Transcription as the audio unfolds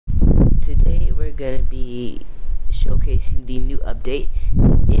we're gonna be showcasing the new update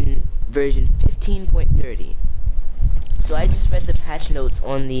in version 15.30. So I just read the patch notes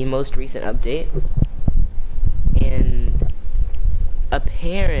on the most recent update, and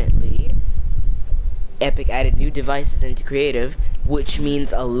apparently Epic added new devices into creative, which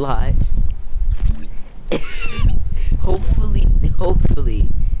means a lot. hopefully,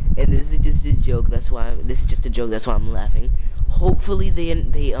 and this is just a joke, that's why I'm laughing. Hopefully they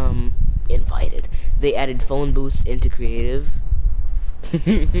added phone boosts into creative.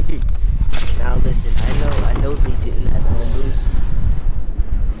 Now listen, I know they didn't have phone boosts.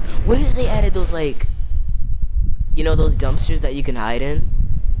 What if they added those, like, you know, those dumpsters that you can hide in?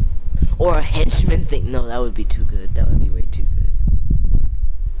 Or a henchman thing? No, that would be too good. That would be way too good.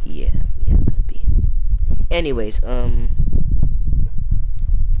 Yeah, that would be. Anyways,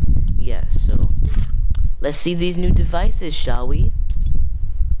 yeah, so let's see these new devices, shall we?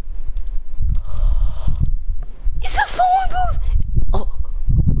 It's a phone booth! Oh,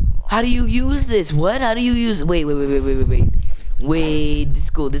 how do you use this? What? How do you use? Wait. Wait, this is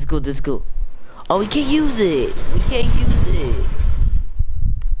cool. Oh, we can't use it. We can't use it.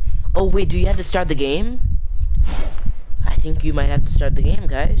 Oh, wait, do you have to start the game? I think you might have to start the game,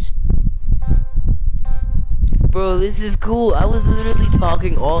 guys. Bro, this is cool. I was literally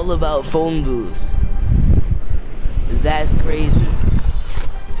talking all about phone booths. That's crazy.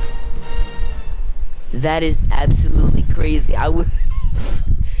 That is absolutely crazy.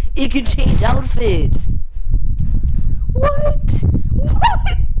 It can change outfits. What?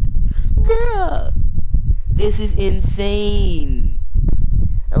 Bruh. This is insane.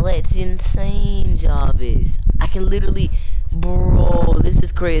 That's insane, Jarvis. I can literally... Bro, this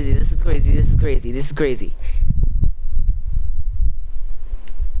is crazy.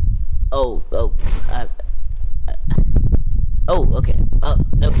 Oh, okay.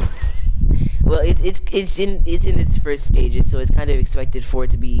 No. Well, it's in its first stages, so it's kind of expected for it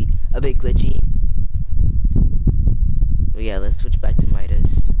to be a bit glitchy. But yeah, let's switch back to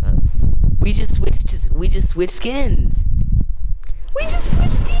Midas. We just switched skins. We just switched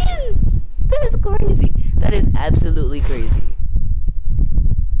skins. That is crazy. That is absolutely crazy.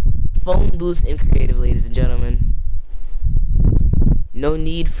 Phone boost in creative, ladies and gentlemen. No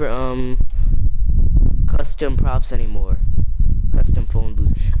need for custom props anymore. Custom phone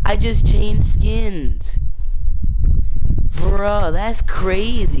boost. I just changed skins. Bruh, that's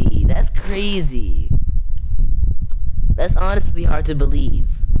crazy. That's honestly hard to believe.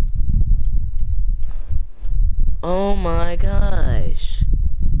 Oh my gosh.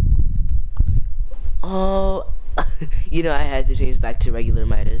 Oh, you know, I had to change back to regular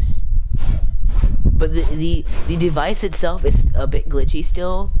Midas. But the device itself is a bit glitchy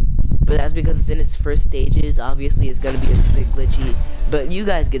still. But that's because it's in its first stages. Obviously, it's gonna be a bit glitchy. But you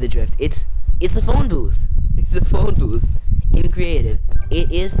guys get the drift. It's a phone booth. It's a phone booth in creative.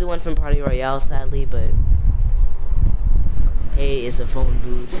 It is the one from Party Royale, sadly, but hey, it's a phone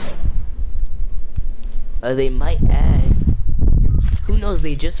booth. They might add. Who knows?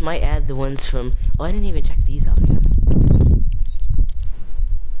 They just might add the ones from. Oh, I didn't even check these out yet.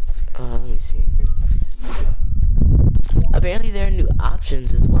 Let me see. Apparently, there are new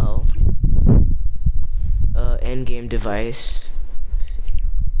options as well. Endgame device.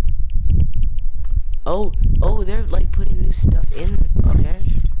 Oh, they're like putting new stuff in. Okay,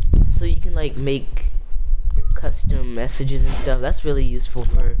 so you can like make custom messages and stuff. That's really useful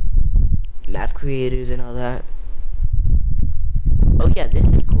for map creators and all that. Oh yeah, this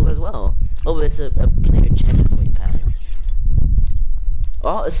is cool as well. Oh, it's a player checkpoint pattern.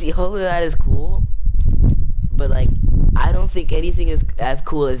 Oh, see, all of that is cool, but like, I don't think anything is as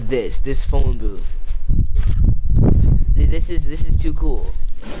cool as this phone booth. This is too cool.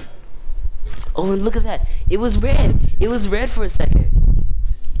 Oh, and look at that. It was red. It was red for a second.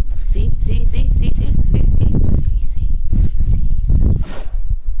 See. See,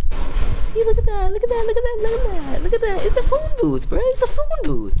 look at that. It's a phone booth, bro. It's a phone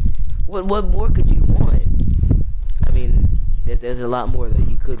booth. What more could you want? I mean, there's a lot more that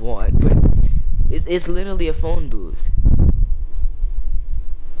you could want, but it's literally a phone booth.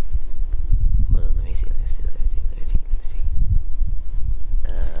 Hold on, let me see. Where is it?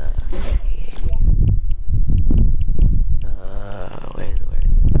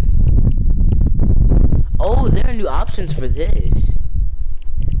 Oh, there are new options for this.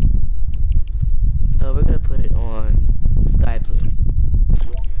 We're gonna put it on Sky Blue.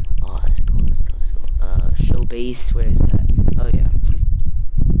 Oh, let's go. Show base, where is that? Oh yeah.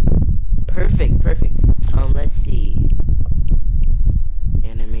 Perfect. Let's see.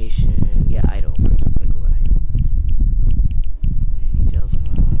 Animation, yeah, I don't. We're just gonna go with idle. Details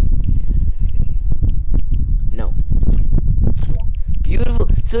on,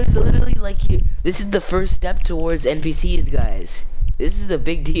 So it's literally like you. This is the first step towards NPCs, guys. This is a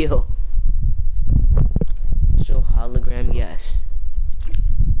big deal. Show hologram, yes.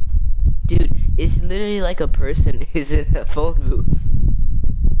 Dude, it's literally like a person is in a phone booth.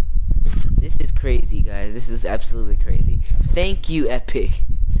 This is crazy, guys. This is absolutely crazy. Thank you, Epic.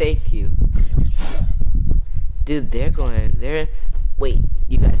 Thank you. Dude, they're... Wait,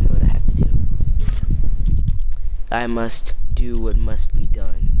 you guys know what I have to do. I must do what must be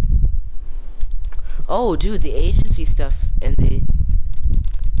done. Oh, dude, the agency stuff and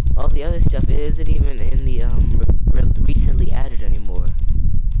all the other stuff isn't even in the, recently added anymore.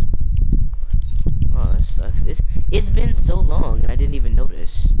 Oh, that sucks. It's been so long, and I didn't even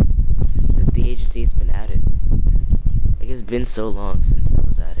notice. Since the agency's been added. Like, it's been so long since that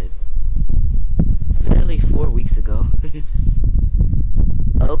was added. Literally 4 weeks ago.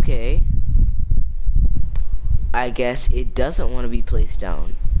 Okay. I guess it doesn't want to be placed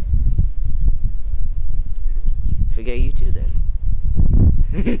down. Forget you too,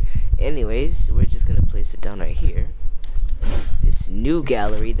 then. Anyways, we're just gonna place it down right here. This new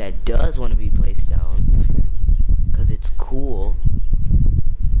gallery that does want to be placed down. Because it's cool.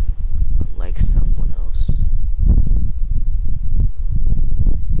 Unlike someone else.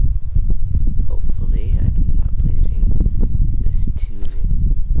 Hopefully, I'm not placing this too.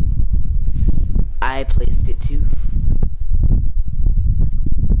 I placed it too.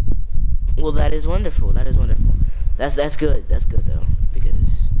 Well, that is wonderful. That is wonderful. That's good. That's good though,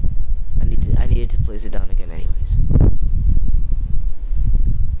 because I needed to place it down again anyways.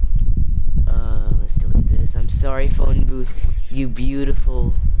 Let's delete this. I'm sorry, phone booth. You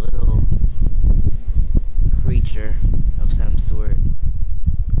beautiful little creature of some sort.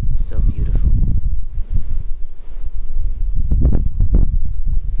 So beautiful.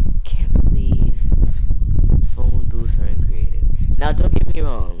 Can't believe phone booths are creative. Now, don't get me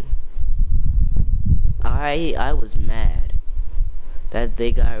wrong. I was mad that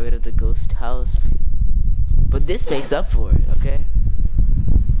they got rid of the ghost house, but this makes up for it, okay?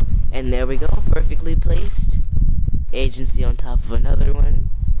 And there we go, perfectly placed. Agency on top of another one.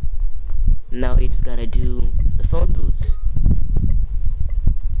 Now we just gotta do the phone booths.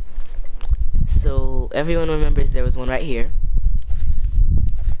 So everyone remembers there was one right here.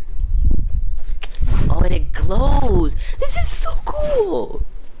 Oh, and it glows! This is so cool!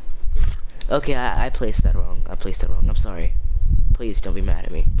 Okay, I placed that wrong. I placed that wrong. I'm sorry. Please don't be mad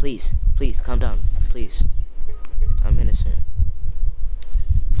at me. Please, please, calm down. Please. I'm innocent.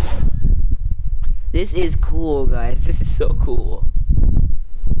 This is cool, guys. This is so cool.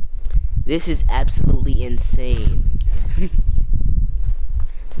 This is absolutely insane.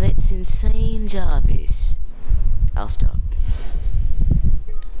 That's insane, Jarvis. I'll stop.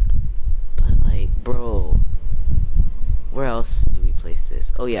 But, like, bro. Where else do we place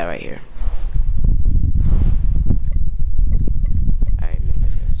this? Oh, yeah, right here. I remember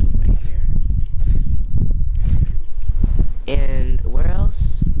there's one right here. And where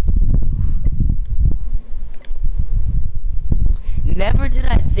else? Never did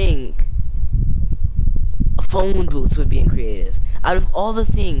I think phone booths would be in creative. Out of all the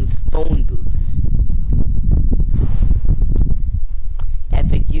things, phone booths.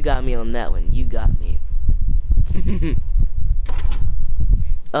 Epic, you got me on that one. You got me.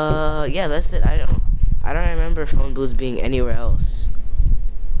 Yeah, that's it. I don't remember phone booths being anywhere else.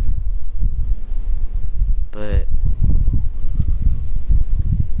 But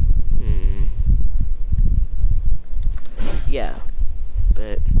yeah.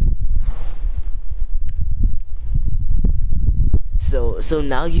 But so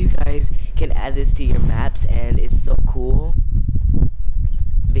now you guys can add this to your maps, and it's so cool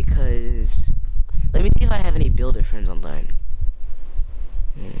because let me see if I have any builder friends online.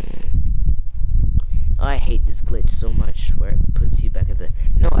 Oh, I hate this glitch so much where it puts you back at the...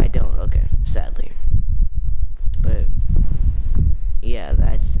 No, I don't. Okay, sadly. But yeah,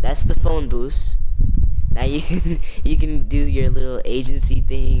 that's the phone boost. Now you can do your little agency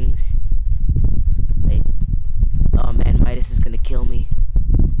things. Like, oh man, Midas is gonna kill me.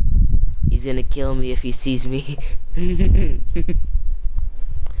 He's gonna kill me if he sees me.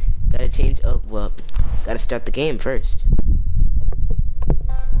 Gotta change. Oh well, gotta start the game first.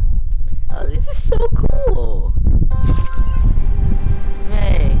 Oh, this is so cool.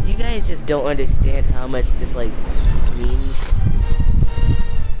 Man, you guys just don't understand how much this like means.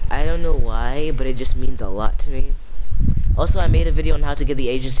 I don't know why, but it just means a lot to me. Also, I made a video on how to get the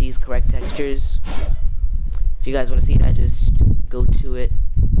agency's correct textures. If you guys want to see that, just go to it.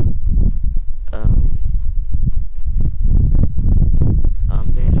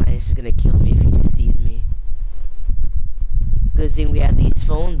 Man, Midas is gonna kill me if he just sees me. Good thing we have these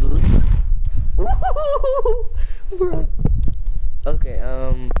phone booths. Bro. Okay,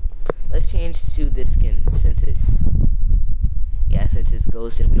 let's change to this skin since it's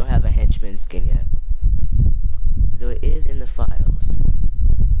ghost and we don't have a henchman skin yet. Though it is in the files.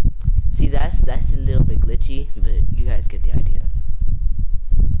 See, that's a little bit glitchy, but you guys get the idea.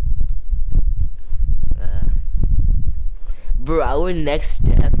 Bro, our next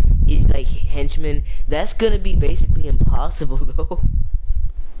step is like henchman. That's gonna be basically impossible though.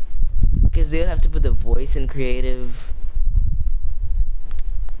 Because they'll have to put the voice in creative.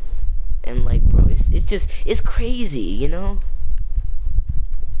 And like, bro, it's crazy, you know?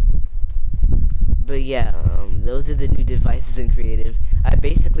 But yeah, those are the new devices in creative. I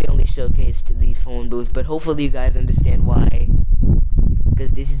basically only showcased the phone booth, but hopefully you guys understand why.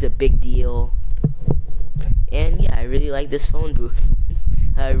 Because this is a big deal. And yeah, I really like this phone booth.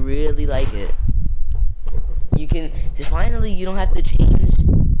 I really like it. You can, finally, you don't have to change,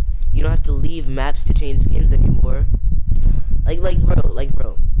 you don't have to leave maps to change skins anymore. Like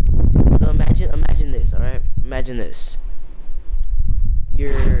bro. So imagine this, alright? Imagine this.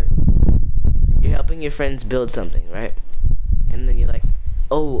 You're helping your friends build something, right? And then you're like,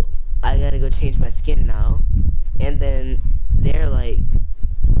 oh, I gotta go change my skin now. And then they're like,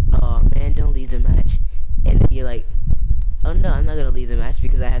 oh man, don't leave the match. And then you're like, oh no, I'm not gonna leave the match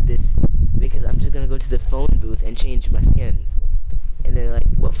because I have this, because I'm just gonna go to the phone booth and change my skin. And they're like,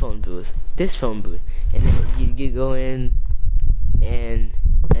 what phone booth? This phone booth. And then you go in and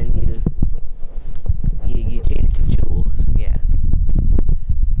you change to Jules, yeah.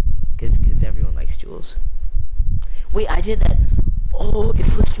 Cause everyone likes Jules. Wait, I did that. Oh, it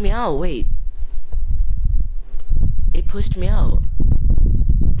pushed me out. Wait. It pushed me out.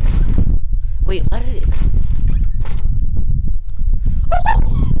 Wait, why did it?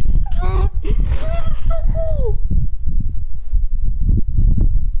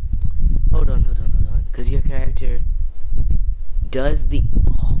 Hold on. Cause your character does the.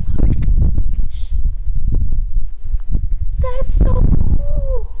 Oh my gosh. That's so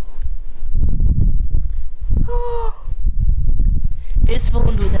cool. Oh. This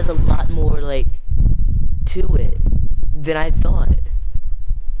phone booth has a lot more like to it than I thought.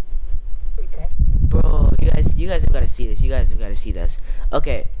 Bro, you guys have got to see this. You guys have got to see this.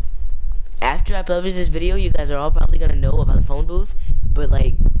 Okay. After I publish this video, you guys are all probably gonna know about the phone booth, but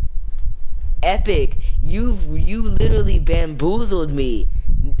like, Epic, you literally bamboozled me.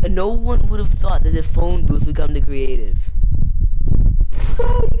 No one would have thought that the phone booth would come to creative.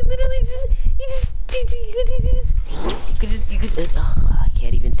 Bro, you literally I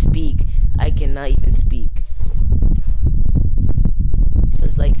can't even speak. I cannot even speak. So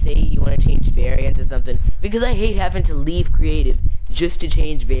it's like, say you want to change variants or something, because I hate having to leave creative just to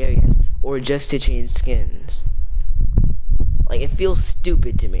change variants or just to change skins. Like, it feels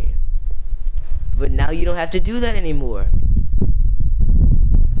stupid to me. But now you don't have to do that anymore.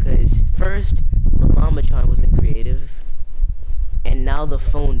 Because first, the Llamatron was in creative, and now the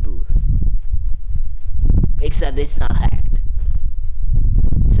phone booth. Except it's not hacked.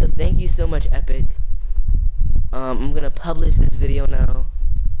 So thank you so much, Epic. I'm gonna publish this video now.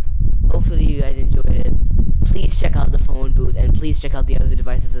 Hopefully you guys enjoyed it. Please check out the phone booth, and please check out the other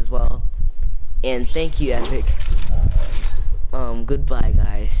devices as well. And thank you, Epic. Goodbye,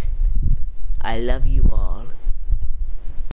 guys. I love you all.